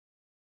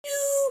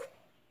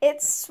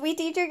It's Sweet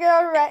Teacher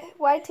Girl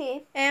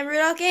YT. And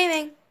Rudolph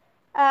Gaming.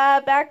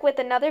 Back with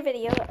another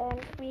video, and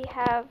we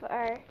have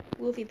our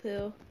Woofy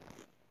Poo.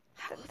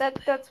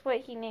 that's what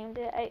he named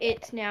it.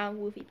 It's now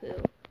Woofy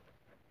Poo.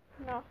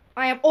 No.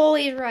 I am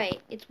always right.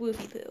 It's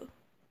Woofy Poo.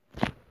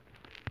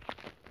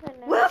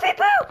 Woofy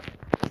Poo!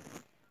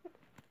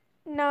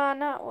 No,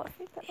 not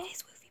Woofy Poo. It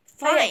is Woofy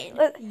Poo. Fine.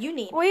 Okay, you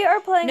name it. We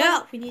are playing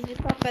No, we need to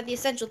talk about the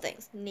essential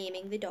things.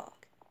 Naming the dog.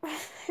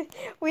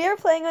 We are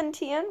playing on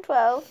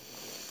TN12.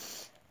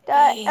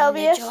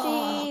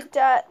 LBSG.net.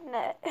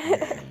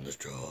 Name the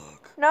dog.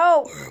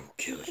 No. Or I will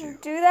kill you.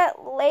 Do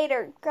that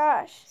later.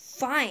 Gosh.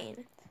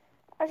 Fine.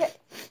 Okay.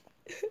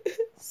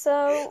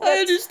 So I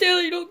understand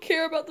that you don't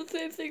care about the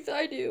same things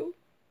I do.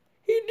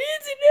 He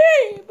needs a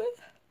name.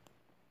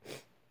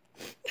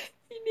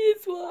 He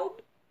needs one.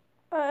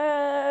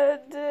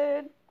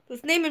 Dude.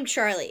 Let's name him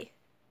Charlie.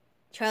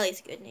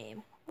 Charlie's a good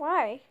name.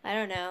 Why? I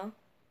don't know.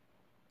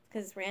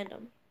 Because it's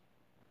random.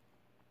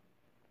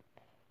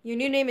 Your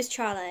new name is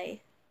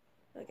Charlie.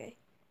 Okay.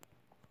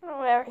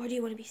 Whatever. Or do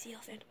you want to be Seal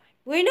Phantom?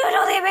 Wait, no,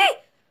 don't leave me!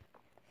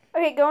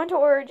 Okay, go into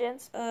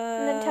Origins.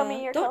 And then tell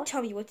me your color. Don't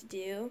tell me what to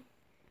do.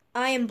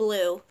 I am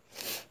blue.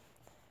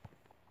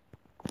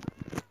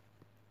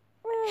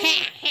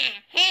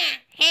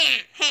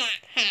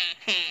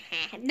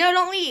 No,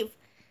 don't leave.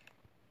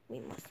 We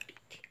must be.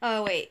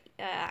 Oh, wait.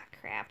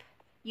 Crap.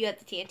 You have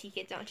the TNT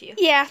kit, don't you?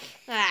 Yeah.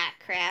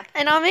 Crap.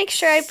 And I'll make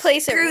sure I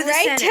place it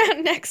right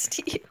down next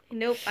to you.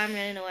 Nope, I'm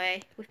running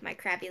away with my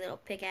crappy little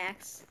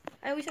pickaxe.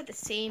 I always have the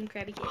same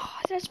crappy kit. Oh,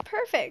 that's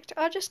perfect.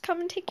 I'll just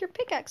come and take your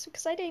pickaxe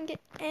because I didn't get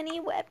any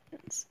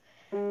weapons.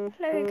 Hello,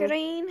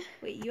 Green.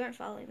 Wait, you aren't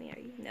following me, are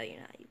you? No, you're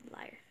not, you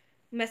liar.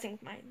 You're messing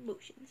with my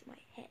emotions in my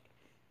head.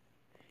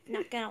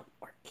 Not gonna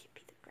work, you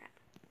piece of crap.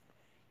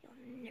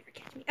 You'll never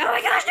catch me. Oh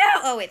my gosh,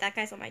 no! Oh, wait, that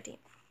guy's on my team.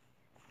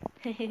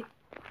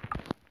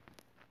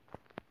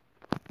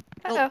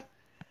 Uh-oh. Oh,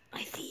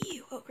 I see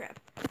you. Oh, crap.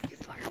 You're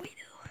far away,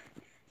 though.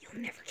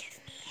 You'll never kiss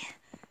me.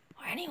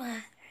 Or anyone.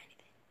 Or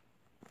anything.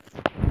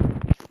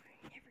 You'll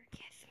never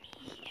kiss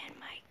me and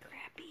my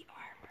crappy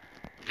armor.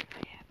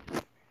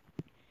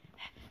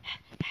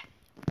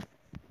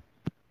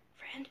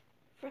 Friend?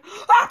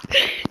 Ah!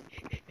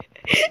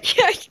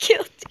 Yeah, I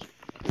killed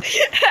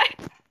you.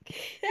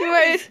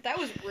 That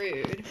was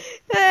rude.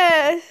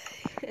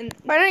 And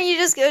why don't you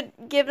just go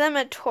give them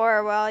a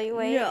tour while you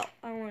wait? No,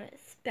 I want to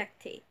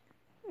spectate.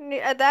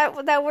 Yeah,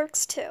 that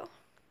works too.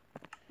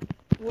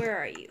 Where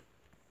are you?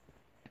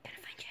 I'm gonna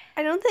find you.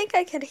 I don't think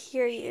I could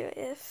hear you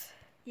if...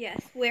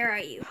 Yes, where are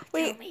you?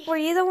 Wait, were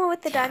you the one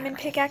with the diamond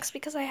pickaxe?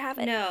 Because I have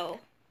it. No.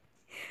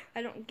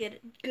 I don't get a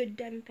good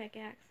diamond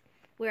pickaxe.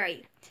 Where are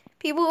you?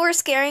 People were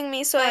scaring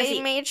me, so I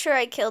see. made sure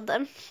I killed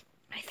them.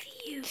 I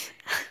see you.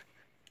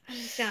 I'm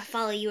just gonna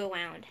follow you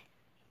around.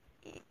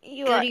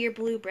 You Go are... to your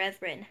blue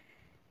brethren.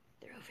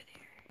 They're over there.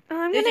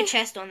 Oh, There's a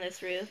chest on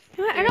this roof.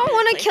 I don't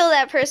want to kill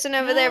that person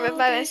over there but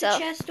by myself.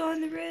 There's a chest on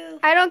the roof.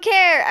 I don't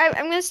care.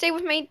 I'm going to stay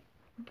with my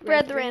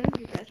brethren.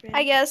 Your brethren?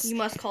 I guess. You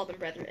must call them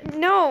brethren.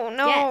 No.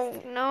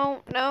 Yes.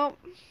 No.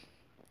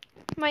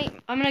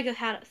 I'm going to go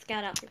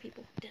scout out for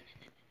people.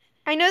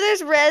 I know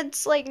there's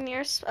reds like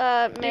near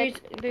mid.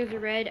 There's a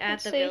red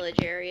at the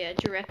village area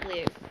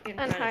directly in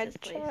front of this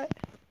place.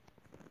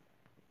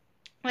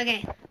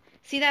 Okay.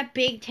 See that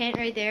big tent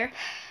right there?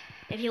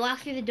 If you walk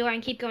through the door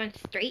and keep going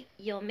straight,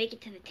 you'll make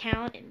it to the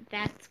town, and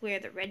that's where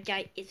the red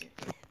guy isn't.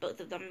 Both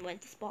of them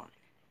went to spawn.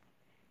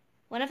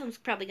 One of them's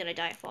probably going to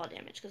die of fall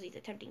damage because he's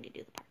attempting to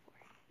do the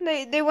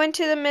parkour. They went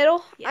to the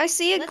middle? Yeah. I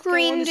see a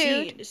green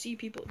dude. Let's to see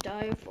people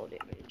die of fall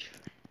damage.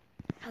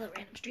 Hello,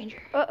 random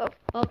stranger. Uh-oh.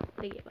 Oh,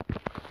 they gave up.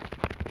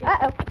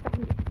 Uh-oh.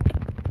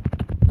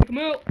 Take him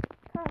out.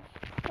 Gosh,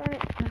 darn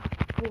it.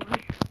 Oh,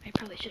 I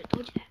probably should have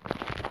told you that.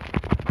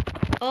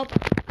 Oh.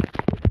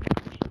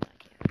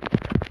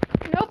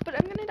 Nope, but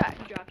I'm gonna die.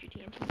 You dropped your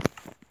TNT.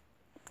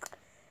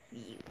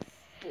 You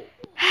fool.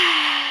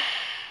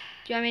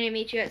 Do you want me to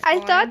meet you at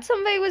spawn? I thought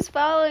somebody was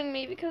following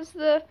me because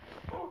the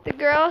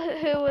girl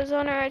who was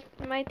on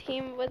my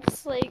team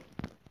was like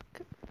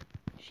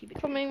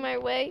coming my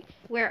way.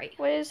 Where are you?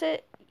 What is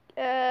it?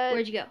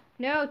 Where'd you go?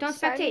 No, don't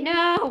spectate.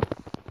 No.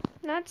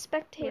 Not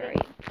spectating. Where are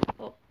you?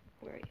 Oh,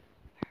 where are you?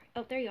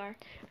 Oh, there you are.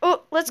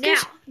 Oh, let's go.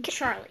 Now,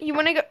 Charlie. You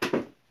wanna go?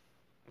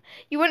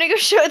 You wanna go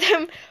show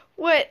them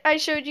what I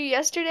showed you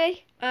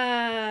yesterday?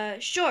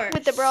 Sure.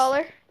 With the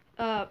brawler.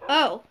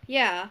 Oh,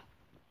 yeah.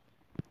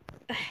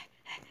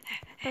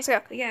 Let's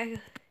go. Yeah.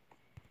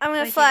 I'm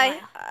gonna fly.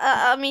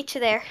 I'll meet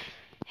you there.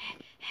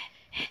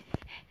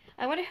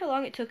 I wonder how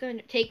long it took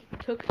them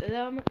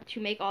to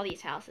make all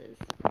these houses.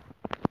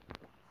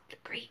 The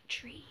great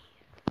tree.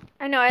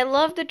 I know. I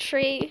love the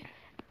tree,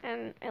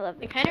 and I love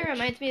the. It kind of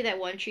reminds me of that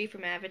one tree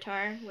from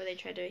Avatar where they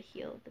tried to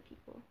heal the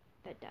people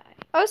that die.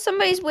 Oh,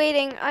 somebody's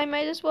waiting. I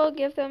might as well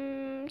give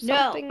them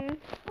something.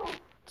 No.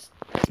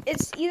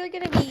 It's either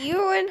gonna be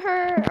you and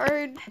her,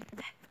 or.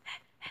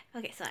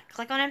 Okay, so I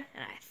click on him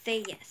and I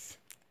say yes.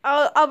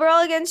 I'll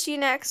brawl against you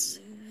next.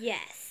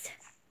 Yes.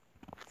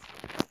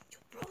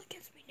 You'll brawl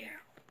against me now.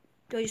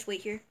 Do I just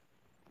wait here?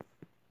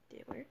 Did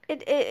it work?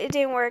 It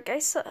didn't work. I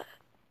saw.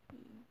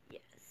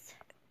 Yes.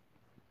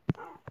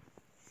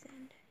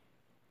 Send.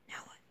 Now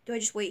what? Do I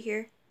just wait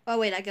here? Oh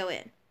wait, I go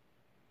in.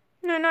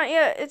 No, not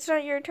yet. It's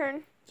not your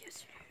turn.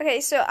 Yes.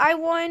 Okay, so I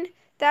won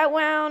that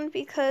round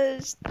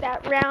because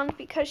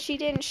she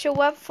didn't show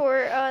up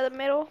for the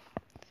middle.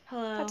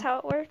 Hello. That's how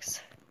it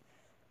works.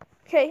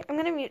 Okay, I'm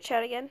gonna mute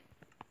chat again.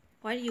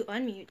 Why do you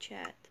unmute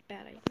chat? It's a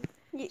bad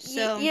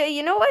idea.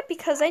 You know what?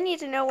 Because I need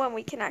to know when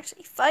we can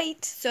actually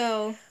fight.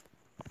 So,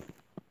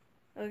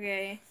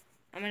 okay,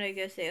 I'm gonna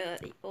go say,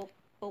 it Woo!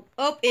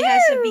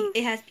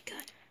 has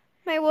begun.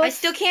 My wolf. I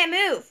still can't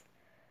move.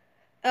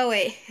 Oh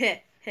wait,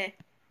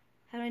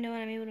 how do I know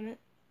when I'm able to move?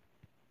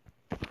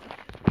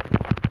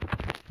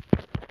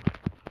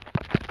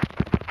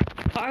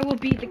 I will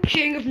be the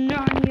king of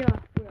Narnia.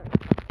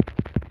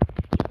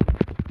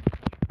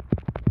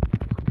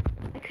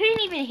 I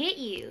couldn't even hit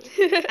you.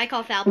 I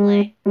call foul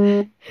play.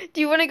 Do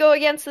you want to go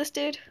against this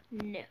dude?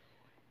 No.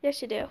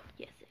 Yes, you do.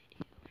 Yes, I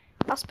do.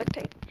 I'll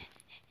spectate.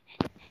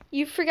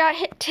 You forgot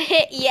to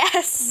hit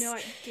yes. No,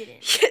 I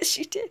didn't. Yes,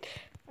 you did.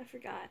 I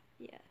forgot.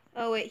 Yeah.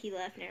 Oh wait, he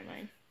left. Never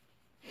mind.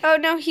 Oh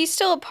no, he's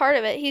still a part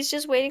of it. He's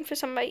just waiting for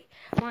somebody.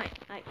 Fine.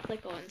 I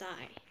click on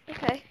die.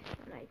 Okay.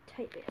 And I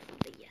type it.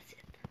 The yes.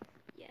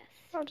 Yes.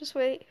 I'll just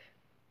wait.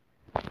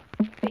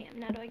 Bam.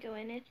 Now do I go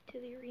in it to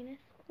the arena?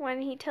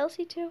 When he tells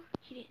you to.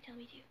 He didn't tell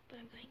me to, but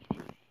I'm going in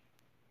anyway.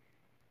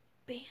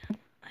 Bam.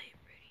 I am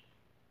ready.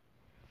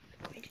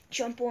 I'm going to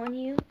jump on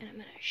you, and I'm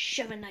going to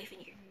shove a knife in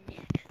your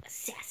neck.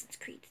 Assassin's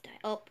Creed style.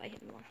 Oh, I hit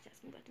the wrong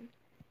assassin button.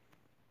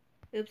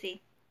 Oopsie.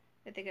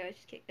 I think I was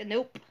just kicked.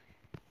 Nope.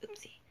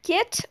 Oopsie.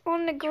 Get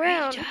on the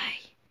ground. Ready to die,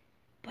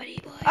 buddy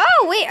boy.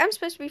 Oh wait, I'm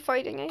supposed to be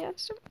fighting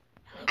against him.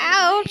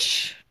 Hello,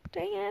 Ouch!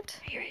 Dang it.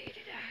 Are you ready to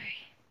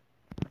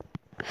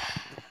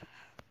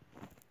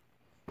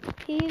die?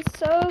 He's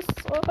so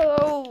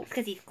slow.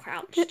 Because he's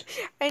crouched.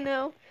 I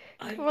know.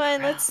 I'm Come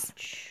on, let's.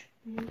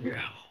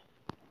 Now,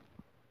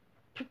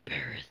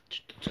 prepare it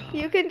to die.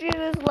 You can do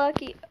this,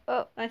 Lucky.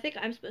 Oh, I think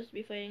I'm supposed to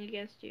be fighting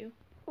against you.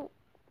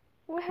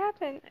 what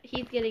happened?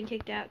 He's getting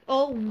kicked out.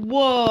 Oh,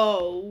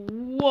 whoa.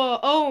 Whoa.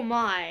 Oh,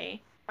 my.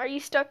 Are you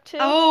stuck too?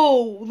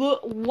 Oh,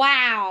 look.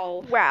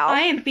 Wow. Wow.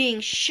 I am being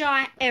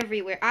shot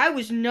everywhere. I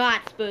was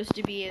not supposed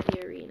to be in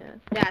the arena.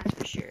 That's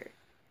for sure.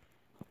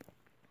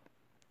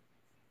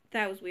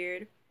 That was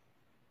weird.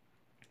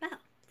 Wow.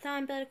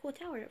 Someone built a cool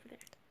tower over there.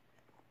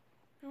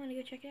 I want to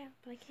go check it out,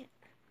 but I can't.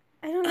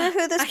 I don't know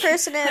who this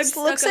person I'm is.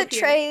 stuck Looks up at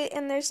here. Trey,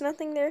 and there's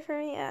nothing there for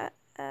me. I'm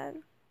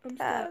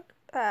stuck.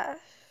 Hi,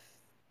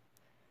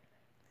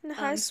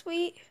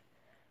 sweet.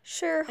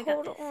 Sure, I got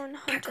hold this. on,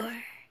 Hunter.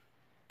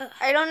 Parkour.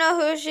 I don't know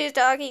who she's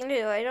talking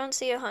to. I don't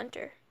see a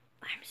Hunter.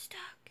 I'm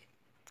stuck.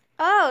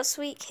 Oh,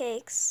 sweet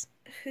cakes.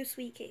 Who's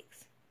Sweet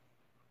Cakes?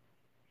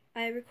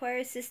 I require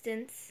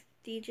assistance,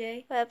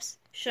 DJ. Whoops.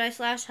 Should I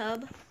slash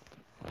hub?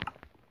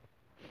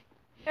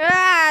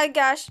 Ah,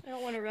 gosh. I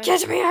don't want to run.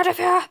 Get me out of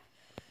here.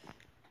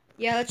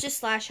 Yeah, let's just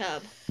slash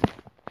hub.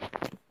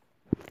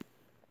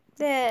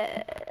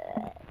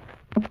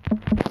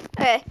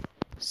 Okay.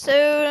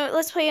 So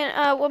let's play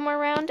one more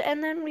round,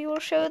 and then we will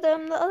show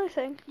them the other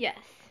thing. Yes.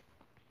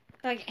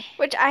 Okay.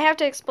 Which I have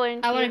to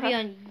explain to I you. want to be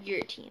on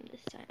your team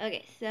this time.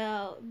 Okay,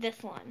 so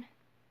this one.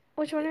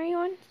 Which one are you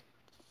on?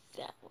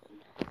 That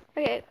one.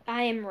 Okay.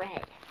 I am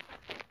red.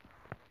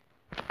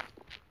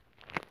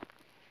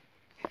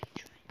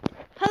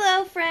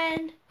 Hello,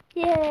 friend.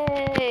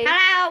 Yay.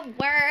 Hello,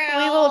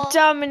 world. We will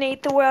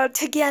dominate the world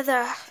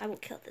together. I will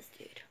kill this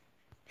dude.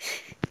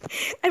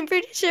 I'm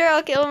pretty sure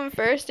I'll kill him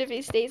first if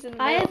he stays in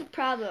the I middle. have a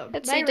problem.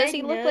 Let's My see, does red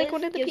he look like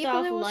one of the nose people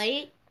gives that off was-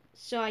 light,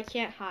 so I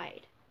can't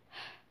hide.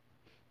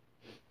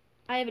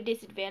 I have a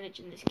disadvantage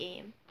in this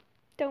game.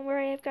 Don't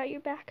worry, I've got your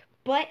back.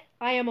 But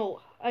I am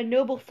a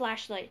noble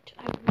flashlight.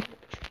 I will never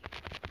betray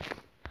you.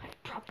 I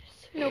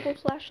promise. Noble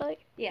flashlight.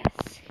 Yes.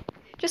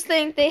 Just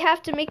think, they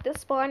have to make the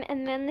spawn,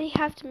 and then they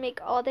have to make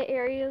all the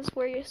areas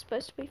where you're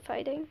supposed to be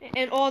fighting.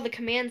 And all the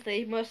commands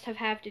they must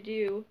have to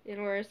do in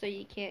order so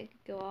you can't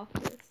go off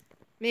this.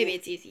 Maybe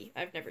it's easy.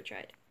 I've never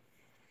tried.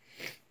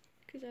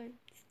 Because I'm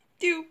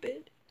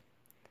stupid.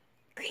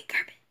 Green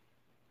carpet.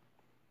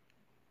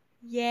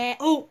 Yeah.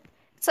 Oh!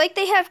 It's like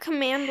they have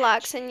command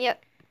blocks, and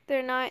yet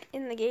they're not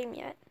in the game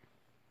yet.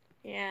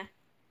 Yeah.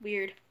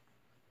 Weird.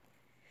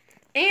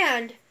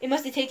 And it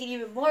must have taken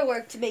even more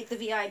work to make the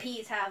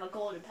VIPs have a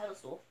golden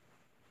pedestal.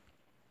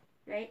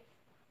 Right?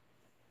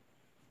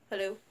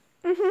 Hello?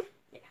 Mm-hmm.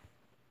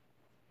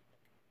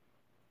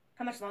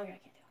 How much longer? I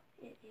can't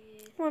tell. It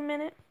is... 1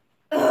 minute.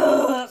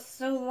 Ugh,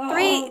 so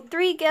long.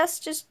 Three guests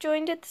just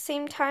joined at the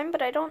same time,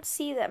 but I don't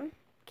see them.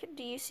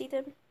 Do you see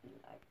them?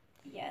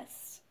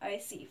 Yes, I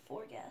see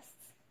 4 guests.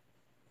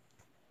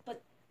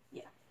 But,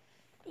 yeah.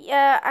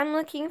 Yeah, I'm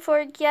looking for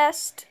a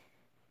guest.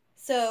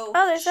 So,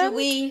 Oh, there's should only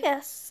we 2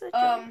 guests. that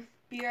joined.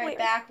 be right Wait.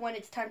 back when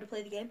it's time to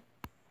play the game?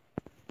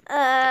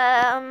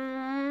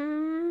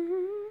 Um,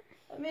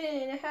 1.5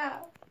 minutes.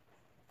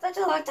 Such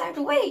a long time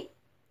to wait.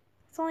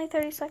 it's only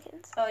 30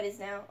 seconds. Oh, it is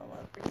now. Oh,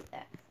 well, forget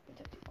that. It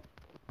took too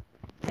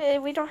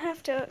long. We don't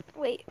have to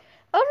wait.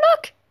 Oh,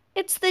 look!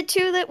 It's the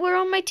two that were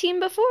on my team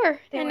before,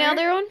 They and now were?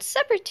 they're on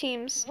separate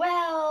teams.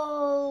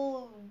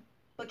 Well,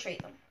 betray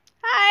them.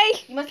 Hi.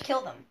 You must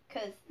kill them,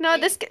 cause. No,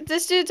 this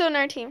dude's on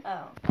our team.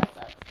 Oh, that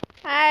sucks.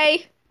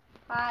 Hi.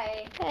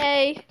 Hi.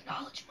 Hey.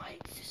 Acknowledge my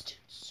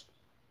existence.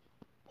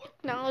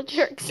 Acknowledge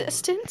your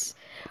existence.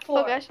 4,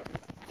 Oh gosh.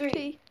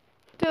 3,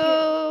 2,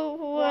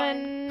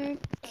 1,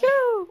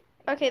 go.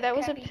 Okay, that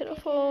was a Crappy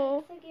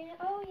pitiful. pickaxe again.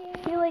 Oh yeah.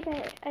 I feel like I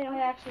don't. I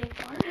actually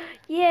farmed.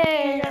 Yeah.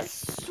 And a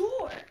that's-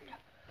 sword.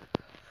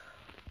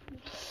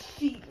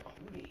 Feel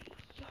me.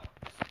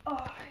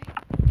 I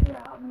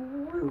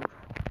am Rudolph.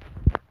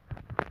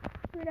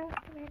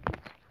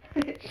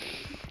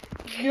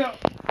 Yeah.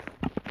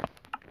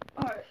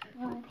 Alright.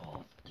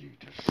 Rudolph the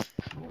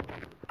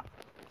Destroyer.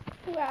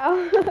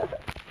 Wow.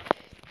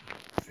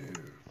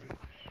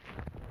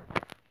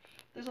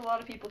 There's a lot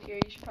of people here.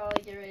 You should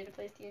probably get ready to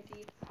place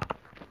TNT.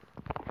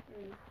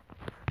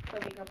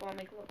 Putting up on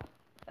my glove.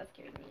 That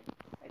scared me.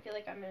 I feel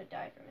like I'm gonna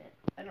die from it.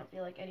 I don't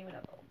feel like anyone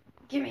else will.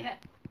 Give me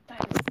that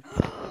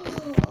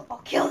diamond.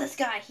 I'll kill this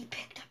guy. He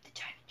picked up the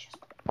diamond chest.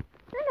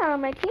 You're not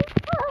on my team.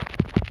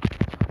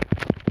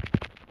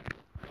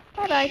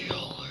 Bye bye. Kill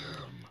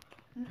him.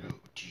 No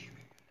teaming.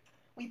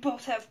 We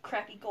both have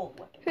crappy gold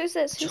weapons. Who's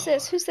this? Who's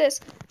this? Who's this?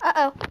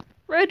 Uh-oh.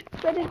 Red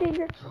in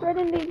danger. Red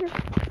in danger.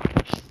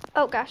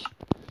 Oh, gosh.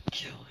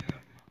 Kill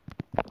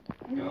him.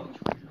 No, you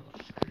cannot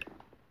escape.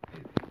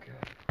 Maybe you can.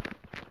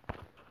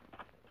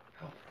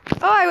 Help.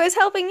 Oh, I was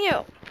helping you.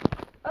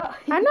 Oh.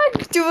 I'm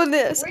not doing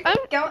this. Where'd I'm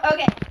you go?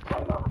 Okay.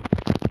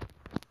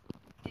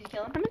 Did you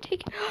kill him? gonna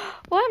take it.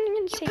 Well, I'm gonna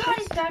You take got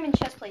this. his diamond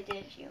chest plate,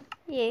 didn't you?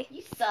 Yeah.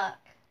 You suck.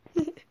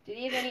 Did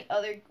he have any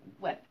other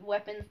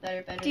weapons that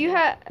are better Do you than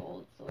have-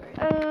 gold sword?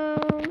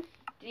 Um, Did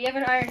he have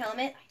an iron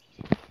helmet?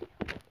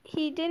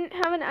 he didn't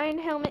have an iron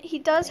helmet. He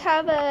does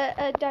have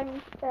a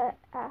diamond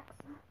axe.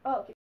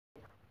 Oh, okay.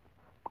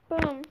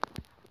 Boom.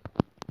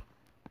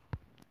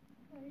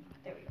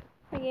 There we go.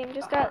 My game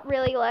just got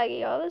really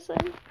laggy all of a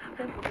sudden. He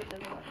doesn't want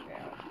to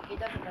ground. He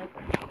doesn't like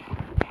them.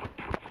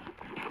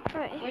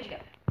 Alright, Where'd you go?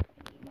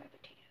 I need my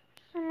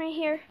potatoes. I'm right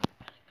here.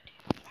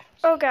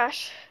 Oh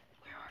gosh.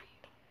 Where are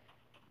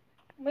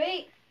you?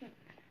 Wait.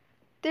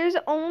 We're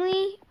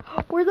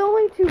the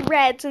only 2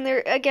 reds and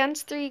they're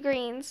against 3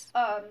 greens.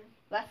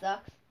 That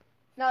sucks.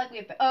 It's not like we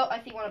have. Oh,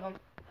 I see one of them.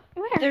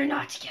 Where? They're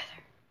not together.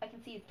 I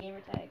can see his gamer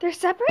tag. They're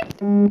separate?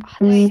 Oh,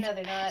 Wait, this- no,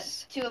 they're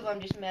not. 2 of them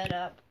just met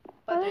up.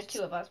 But there's What?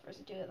 2 of us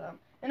versus 2 of them.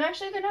 And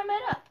actually, they're not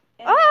met up.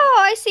 And Oh,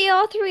 I see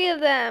all 3 of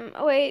them.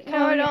 Oh, wait, no,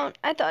 No, I yeah. don't.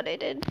 I thought I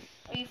did.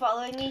 Are you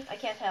following me? I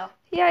can't tell.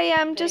 Yeah,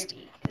 I'm Better just.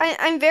 be, 'cause-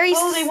 I'm very.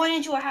 Oh, they went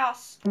into a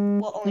house.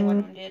 Well, only one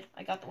of them did.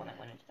 I got the one that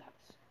went into the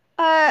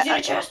house. He's in a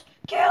Uh. chest.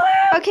 Kill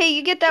him! Okay,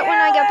 you get that one.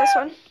 I got this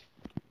one.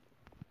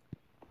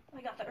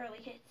 I got the early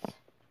hits.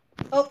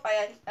 Oh, I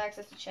had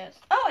access to chest.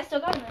 Oh, I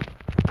still got him.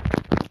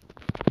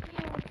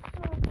 We have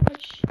so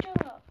much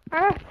stuff.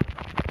 Ah.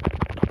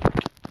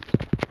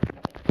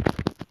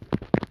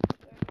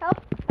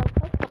 Help.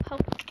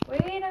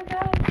 Wait, I'm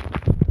done.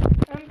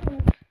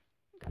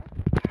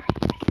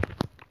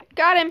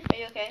 Got him. Are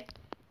you okay?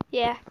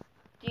 Yeah.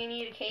 Do you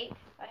need a cake?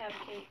 I have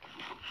a cake.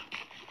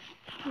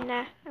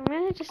 Nah. I'm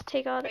gonna just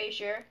take all Are the. you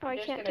sure? Oh, I You're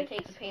just can't gonna take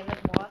take the painless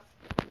loss?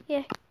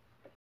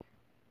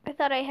 I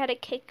thought I had a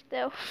cake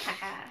though.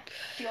 Haha.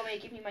 Do you want me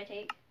to give you my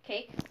cake?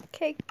 Cake?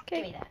 Cake.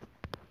 Give me that.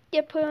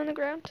 Yeah, put it on the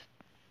ground.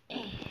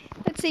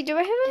 Let's see. Do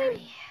I have any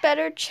Dirty.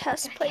 better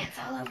chest Gonna plate? dance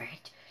all over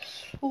it.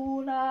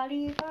 Ooh, la,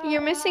 dee, la,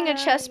 You're missing a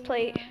chest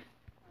plate.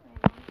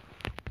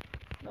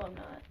 No, I'm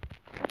not.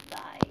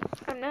 Die.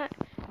 I'm not.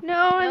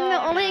 No, I'm No, the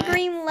I'm only not.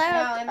 green left.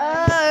 No, I'm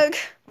not. Ugh.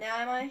 Now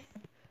am I?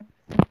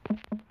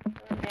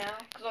 Now?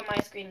 Because on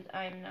my screen,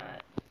 I'm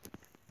not.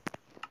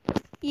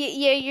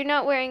 Yeah, you're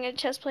not wearing a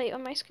chest plate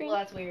on my screen. Well,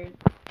 that's weird.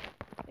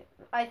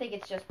 I think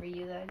it's just for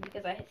you then,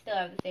 because I still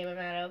have the same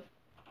amount of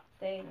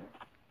things,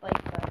 like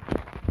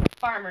the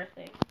farmer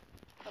thing.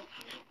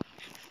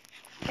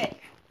 Okay.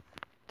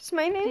 Does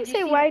my name Did you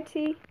say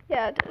see- YT?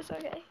 Yeah, it does.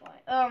 Okay.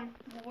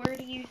 Where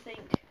do you think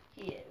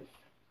he is?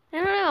 I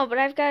don't know, but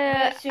I've got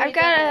As soon I've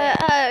as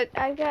got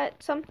I've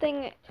got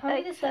something. Tell me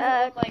like, this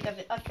doesn't look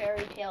like a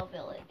fairy tale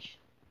village.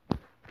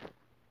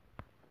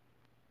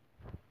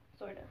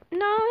 Sort of.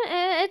 No,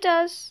 it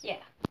does. Yeah.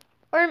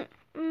 Or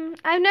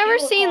I've never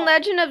People seen call-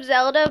 Legend of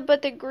Zelda,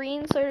 but the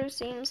green sort of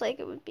seems like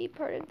it would be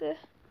part of the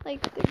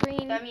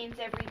green. That means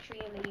every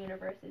tree in the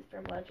universe is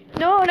from Legend of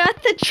No, Zelda.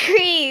 not the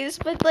trees,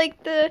 but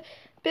like the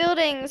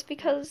buildings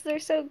because they're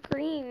so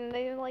green.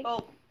 They like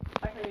Oh,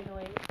 I heard a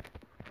noise.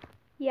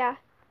 yeah.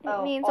 It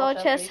Oh, means all all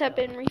chests chests have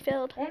refilled. been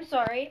refilled. I'm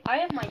sorry, I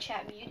have my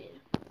chat muted.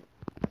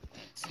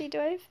 See, do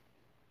I have?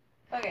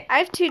 Okay. I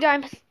have 2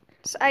 diamonds.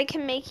 So I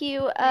can make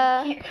you You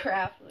can't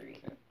craft the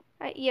reason.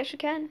 yes you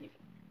can.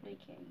 You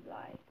can't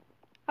lie.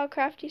 I'll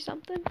craft you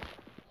something.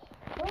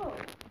 Oh,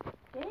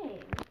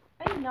 dang.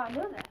 I did not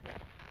know that.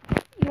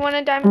 You want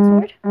a diamond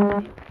sword? I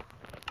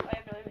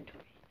have no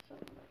inventory. So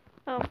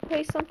Oh,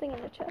 place something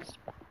in the chest.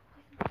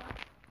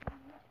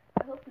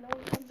 I hope no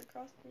one comes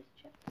across this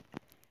chest.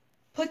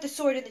 Put the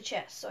sword in the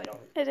chest so I don't.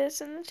 It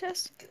is in the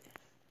chest.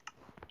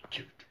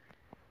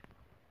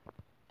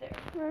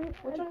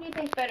 Which one do you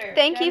think's better?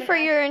 Thank you Diamond for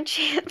Axe? your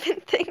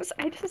enchantment things.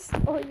 I just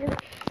stole your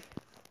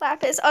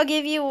lapis. I'll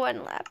give you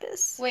 1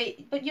 lapis.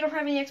 Wait, but you don't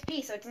have any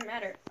XP, so it doesn't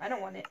matter. I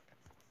don't want it.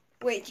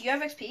 Wait, do you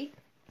have XP?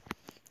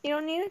 You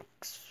don't need it?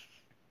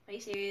 Are you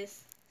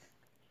serious?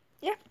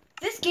 Yeah.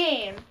 This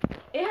game,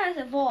 it has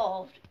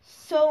evolved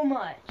so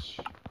much.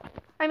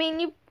 I mean,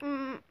 you.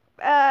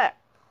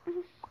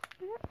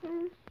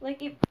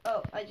 Like,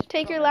 I just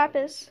Take put your all my-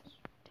 lapis.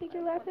 Take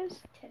your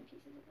lapis. 10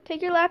 pieces of it.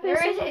 Take your lapis.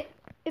 Where is it?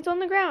 It's on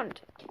the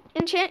ground.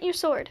 Enchant your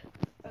sword.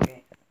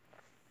 Okay.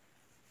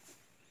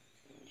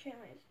 Enchant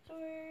my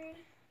sword.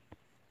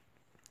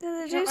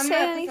 Did No, you I'm say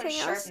gonna put anything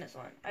some else? sharpness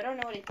on. I don't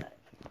know what it does.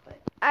 But...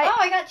 I Oh,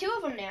 I got 2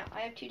 of them now.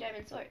 I have 2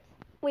 diamond swords.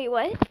 wait.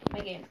 What? My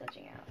game's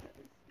glitching out.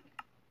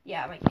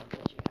 Yeah, my game's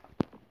glitching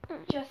out.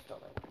 Hmm. Just a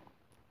little.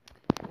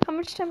 How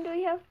much time do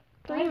we have?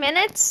 3 5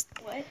 minutes.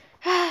 What?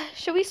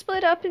 Should we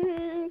split up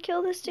and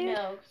kill this dude?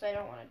 No, because I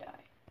don't want to die.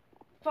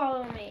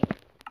 Follow me.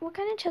 What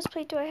kind of chest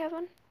plate do I have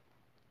on?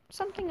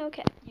 Something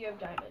okay. You have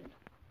diamond.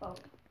 Follow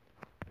me.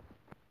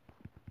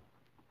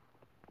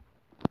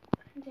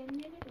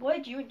 What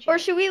did you enchant? Or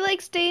should we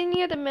like stay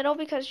near the middle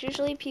because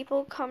usually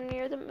people come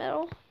near the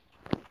middle?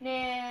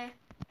 Nah.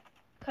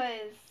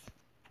 Because...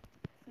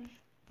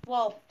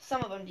 Well,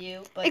 some of them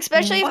do, but...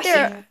 Especially Oh, if I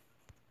they're.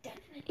 see him.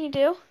 You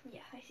do? Yeah,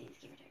 I see this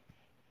gamer tag.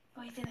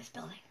 Oh, he's in this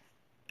building.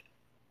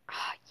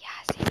 Oh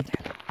yeah, see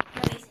through.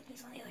 No, he isn't.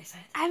 He's on the other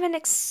side.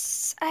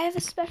 I have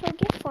a special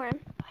gift for him.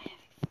 I have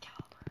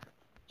Excalibur.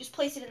 Just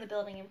place it in the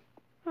building and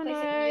Oh, place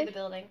it no. near the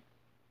building.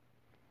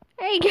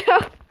 There you go.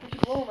 Did you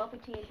blow him up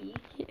with TNT?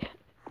 Yeah.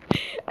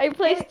 I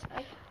placed.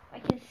 I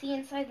can see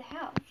inside the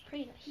house.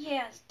 Pretty nice. He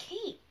has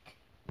cake.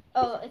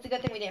 Oh, it's a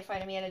good thing we didn't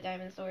fight him. He had a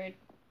diamond sword.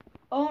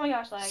 Oh my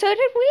gosh, lag. So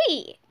did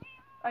we.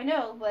 I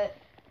know, but...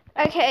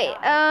 Okay.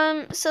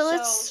 So So,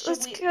 let's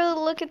should we- go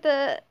look at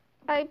the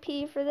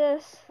IP for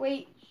this.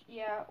 Wait,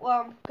 yeah.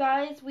 Well,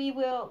 guys, we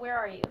will... Where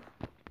are you?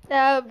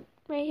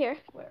 Right here.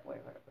 Where?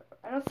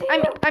 I don't see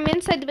I'm you. I'm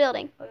inside the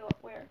building. Oh,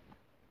 where?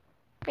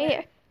 Right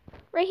here.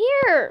 Right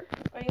here.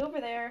 Are you over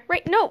there?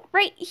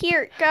 Right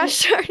here.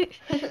 Gosh darn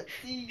it.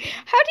 See.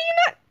 How do you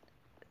not,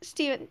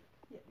 Steven?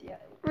 Yeah.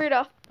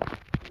 Rudolph.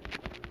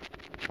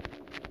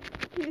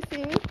 You see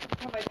me?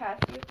 Have I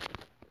passed you?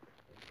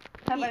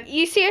 Have I...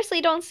 You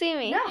seriously don't see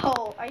me.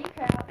 No. Are you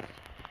crap?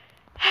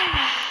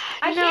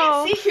 I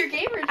No. can't see your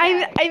gamer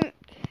tag.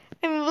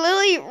 I'm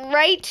literally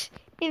right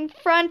in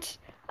front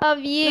of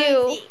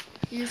you.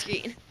 Your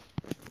screen.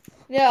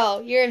 No,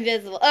 you're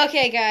invisible.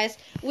 Okay, guys,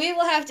 we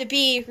will have to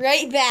be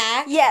right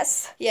back.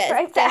 Yes. Yes,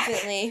 right back.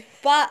 definitely.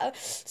 But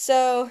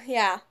so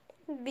yeah,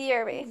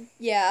 BRB.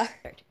 yeah.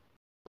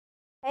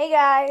 Hey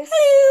guys.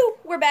 Hello,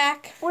 we're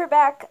back. We're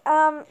back.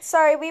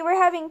 Sorry, we were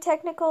having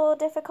technical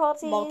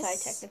difficulties.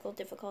 Multi-technical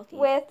difficulty.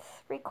 With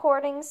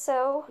recording,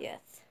 so Yes.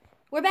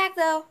 We're back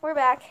though. we're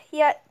back.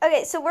 Yeah.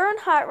 Okay, so we're on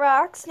Hot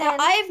Rocks. Now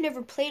and I have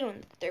never played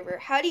on the server.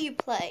 How do you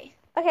play?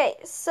 okay,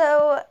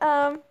 so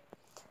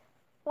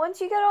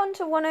once you get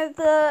onto one of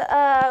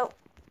the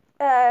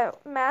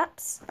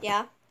maps,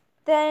 Yeah.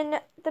 then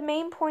the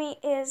main point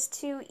is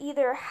to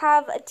either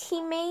have a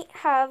teammate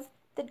have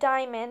the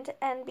diamond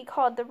and be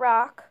called the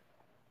rock,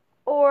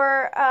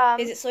 or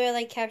Is it sort of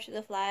like capture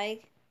the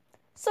flag?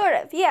 sort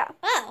of, yeah.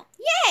 Oh,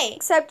 yay!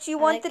 Except you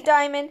I want like the it.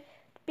 diamond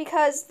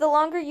because the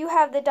longer you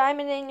have the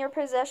diamond in your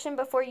possession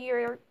before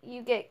you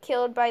get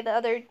killed by the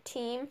other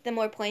team. The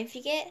more points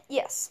you get.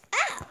 Yes.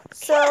 Oh.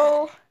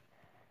 So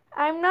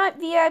I'm not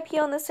VIP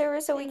on the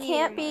server, so we Neither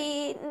can't am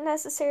be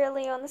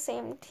necessarily on the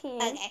same team.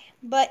 Okay.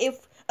 But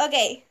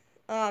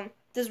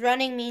does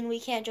running mean we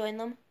can't join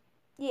them?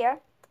 Yeah,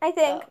 I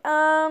think.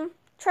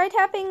 Try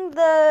tapping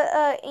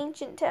the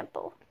ancient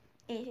temple.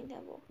 Ancient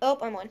temple. Oh,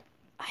 I'm on.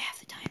 I have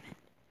the diamond.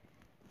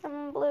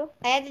 I'm blue.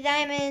 I have the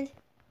diamond.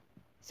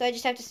 So I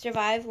just have to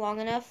survive long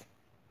enough.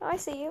 Oh, I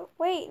see you.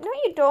 Wait, no,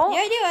 you don't.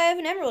 Yeah, I do. I have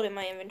an emerald in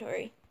my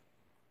inventory.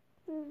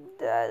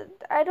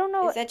 I don't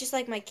know. Is that just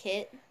like my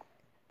kit?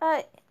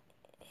 Uh,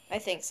 I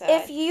think so.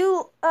 if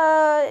you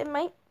it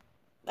might.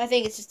 I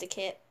think it's just a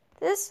kit.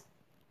 This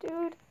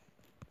dude,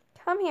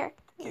 come here.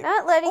 I'm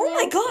not letting you. Oh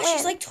my gosh, win.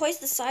 he's like twice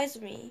the size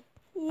of me.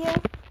 Yeah.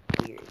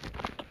 Weird.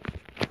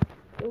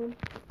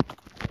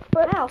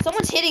 But Wow,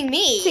 someone's hitting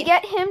me. to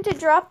get him to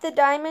drop the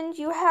diamond,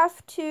 you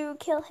have to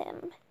kill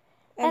him.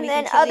 And we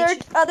then can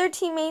kill other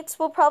teammates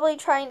will probably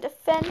try and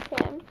defend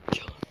him.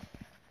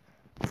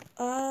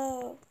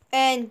 Oh.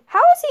 And How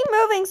is he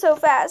moving so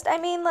fast? I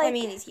mean, like,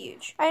 he's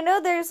huge. I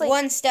know there's like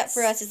One step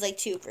for us is like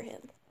 2 for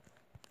him.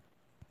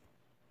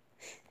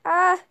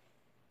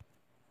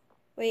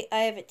 Wait, I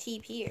have a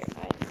TP here.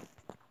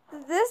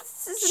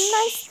 This is a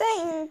nice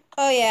thing.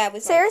 Oh yeah, it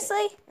was my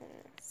Seriously? kit.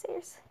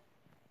 Seriously.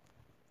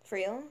 For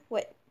real?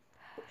 What?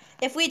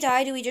 If we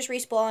die, do we just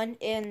respawn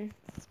in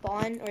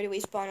spawn, or do we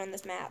spawn on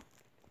this map?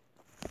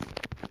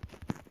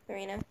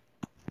 Arena?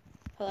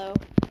 Hello?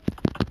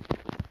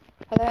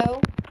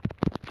 Hello?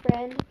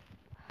 Friend?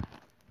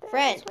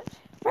 Friend?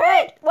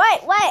 What?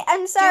 What?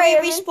 I'm sorry.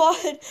 Do we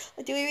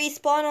respawn? Do we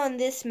respawn on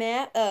this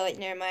map? Oh, wait,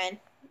 never mind.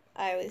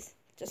 I was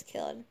just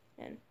killed,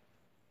 and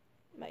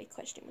my my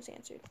question was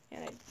answered.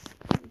 And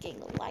I'm getting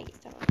the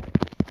laggiest time.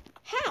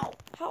 How?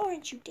 How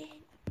aren't you dead?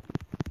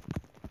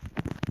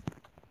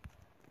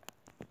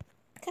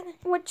 Come on.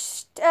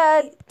 Which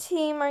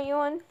team are you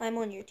on? I'm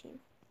on your team.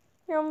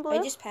 You're on blue? I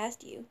just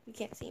passed you. You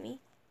can't see me.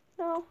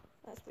 No.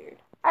 That's weird.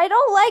 I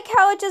don't like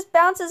how it just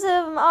bounces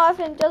him off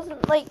and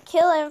doesn't, like,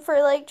 kill him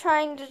for, like,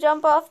 trying to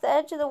jump off the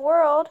edge of the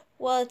world.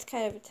 Well, it's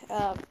kind of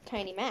a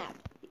tiny map.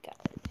 You got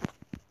it.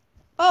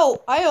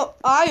 Oh,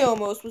 I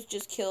almost was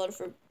just killed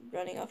for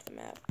running off the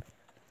map.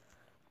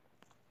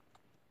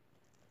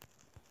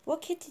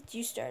 What kit did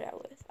you start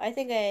out with? I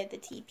think I had the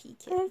TP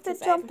kit. I have the because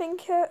jumping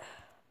kit.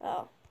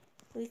 Oh.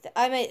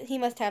 At least he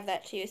must have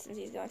that too since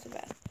he's going so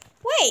fast.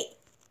 Wait!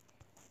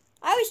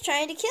 I was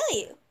trying to kill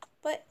you,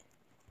 but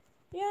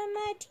you're on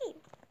my team.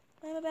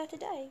 I'm about to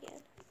die again.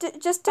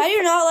 I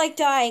do not like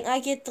dying. I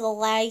get the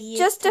laggiest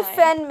Just time.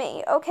 defend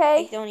me,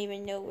 okay? I don't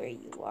even know where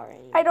you are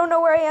anymore. I don't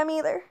know where I am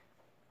either.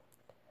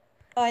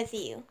 Oh, I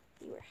see you.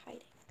 You were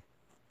hiding.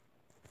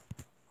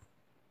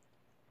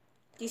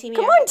 Do you see me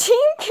Come now? on, team,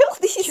 kill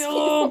these Kill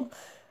people. 'em.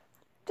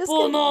 Just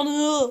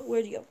Banana.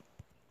 Where'd you go?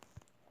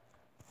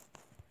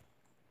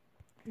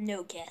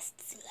 No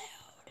guests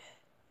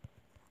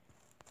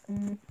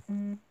allowed.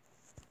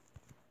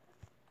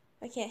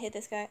 I can't hit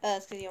this guy.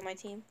 It's because you're on my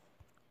team.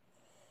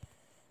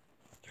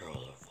 They're all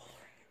following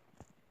you.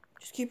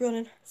 Just keep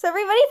running. Is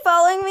everybody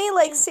following me?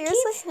 Like, Just seriously?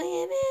 Keep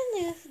swimming,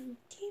 just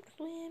keep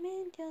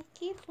swimming, just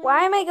keep swimming.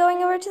 Why am I going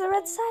over to the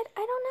red side?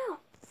 I don't know.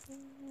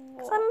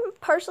 Because I'm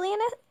partially an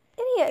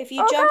idiot. If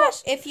you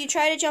if you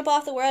try to jump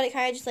off the world, it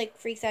kind of just like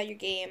freaks out your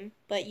game,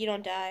 but you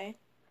don't die.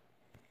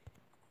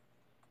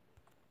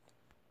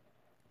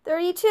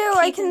 32,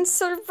 I can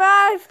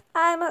survive.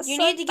 I'm a You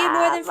need to get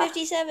more than survivor.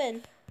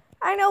 57.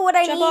 I know what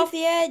I Jump need. off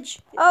the edge.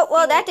 Oh,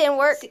 well, that didn't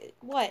work.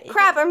 What?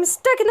 Crap, I'm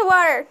stuck in the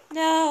water.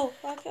 No,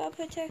 I gotta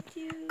protect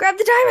you. Grab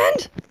the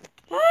diamond.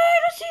 Ah, I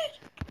don't see it.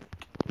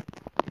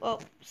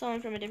 Well,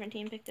 someone from a different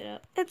team picked it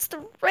up. It's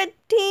the red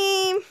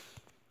team.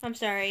 I'm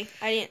sorry.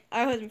 I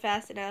wasn't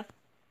fast enough.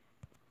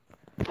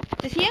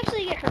 Does he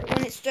actually get hurt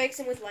when it strikes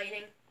him with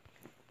lightning?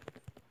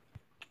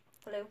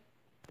 Hello?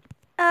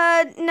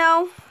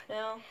 No.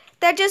 No.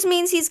 That just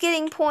means he's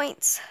getting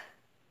points.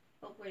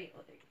 Oh, wait.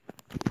 Oh, there you go.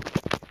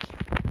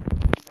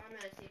 I'm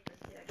gonna see if this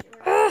actually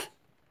works.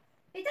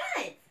 It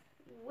does!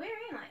 Where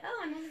am I? Oh,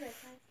 I'm on the red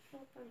side. Oh,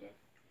 I'm dead.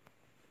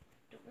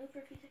 Don't move for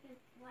a few seconds.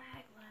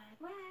 Lag.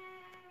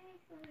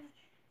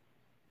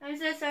 I'm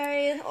so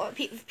sorry. Oh,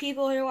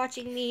 people who are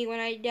watching me when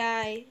I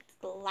die. It's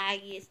the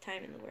laggiest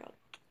time in the world.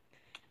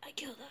 I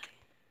killed her.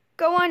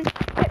 Go on.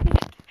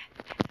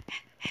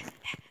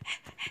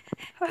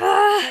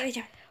 Sorry,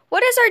 John.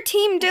 What is our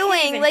team doing?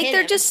 even Like, hit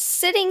they're him. just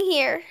sitting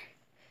here.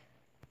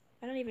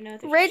 I don't even know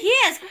what they're Red- He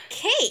has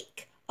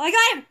cake! Oh, I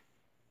got him!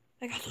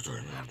 The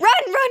diamond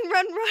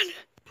Run.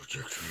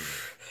 protects me.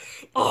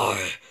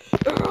 I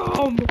don't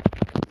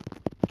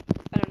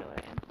know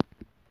what I am.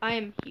 I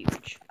am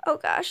huge. Oh,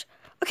 gosh.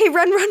 Okay,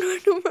 run. I'm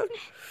being followed.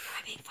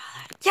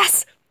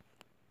 Yes.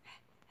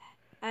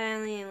 I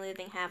only am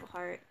losing half a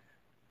heart.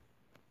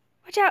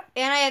 Watch out.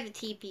 And I have the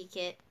TP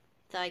kit,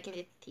 so I can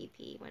get the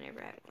TP whenever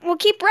I want. We'll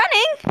keep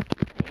running.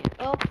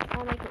 Oh,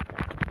 all my kits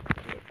up.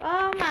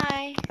 Oh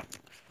my.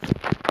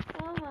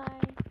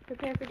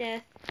 Prepare for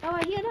death. Oh,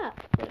 I healed up.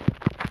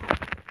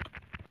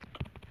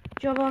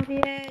 Jump off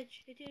the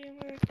edge. It didn't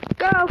work.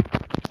 Go.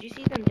 Did you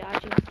see them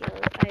dodging skills?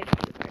 I have 2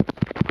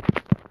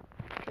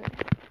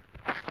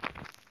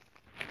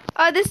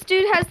 hearts. This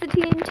dude has the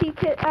TNT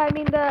kit. I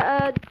mean,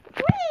 the,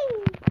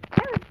 Whee!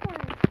 That was fun.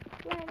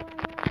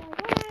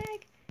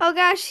 Lag. Oh,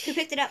 gosh. Who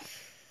picked it up?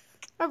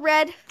 A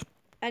red.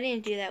 I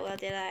didn't do that well,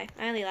 did I?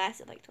 I only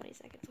lasted like 20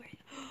 seconds.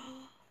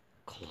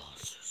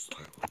 Colossus, I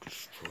will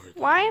destroy them.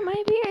 Why am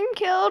I being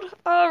killed?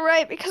 Oh,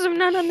 right, because I'm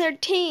not on their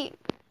team.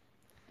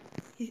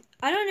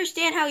 I don't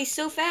understand how he's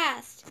so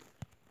fast.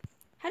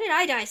 How did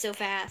I die so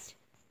fast?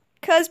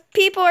 Because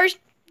people are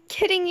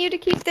hitting you to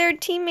keep their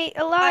teammate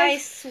I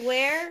alive.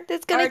 swear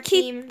That's gonna our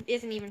keep- team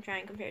isn't even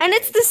trying compared to And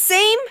it's theirs. the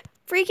same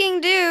freaking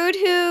dude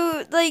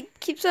who, like,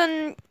 keeps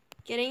on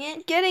Getting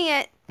it? getting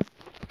it.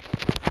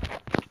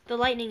 The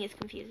lightning is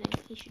confusing.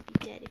 He should be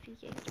dead if he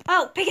can't.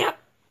 Oh, pick it up!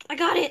 I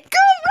got it! Go,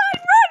 run.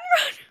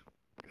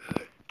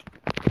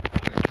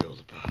 I feel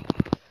the power.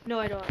 No,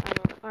 I don't. I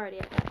don't already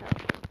have that help.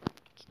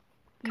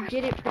 You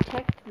didn't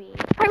protect me.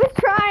 I was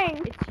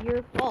trying. It's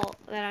your fault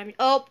that I'm.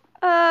 Oh,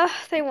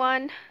 They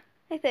won,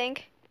 I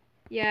think.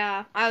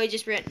 yeah. I would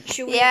just ran.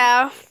 Should we?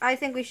 Yeah. I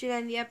think we should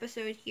end the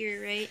episode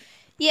here, right?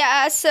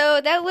 Yeah,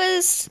 so that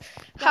was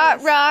That Hot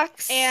was-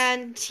 Rocks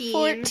And teams.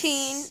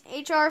 14,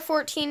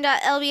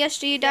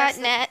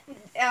 hr14.lbsg.net.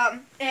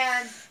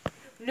 And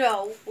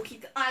no, we'll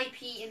keep the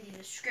IP in the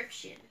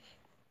description.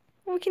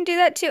 We can do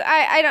that too.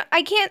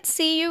 I can't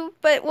see you,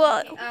 but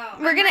well,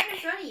 we're I'm gonna. right in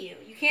front of you.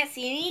 You can't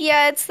see me.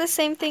 Yeah, it's the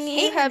same thing I you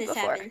hate when had this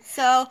before. happens.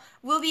 So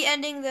we'll be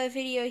ending the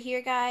video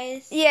here,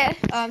 guys. Yeah.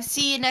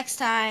 See you next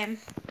time.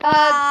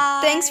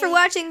 Thanks for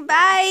watching.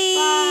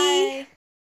 Bye. Bye.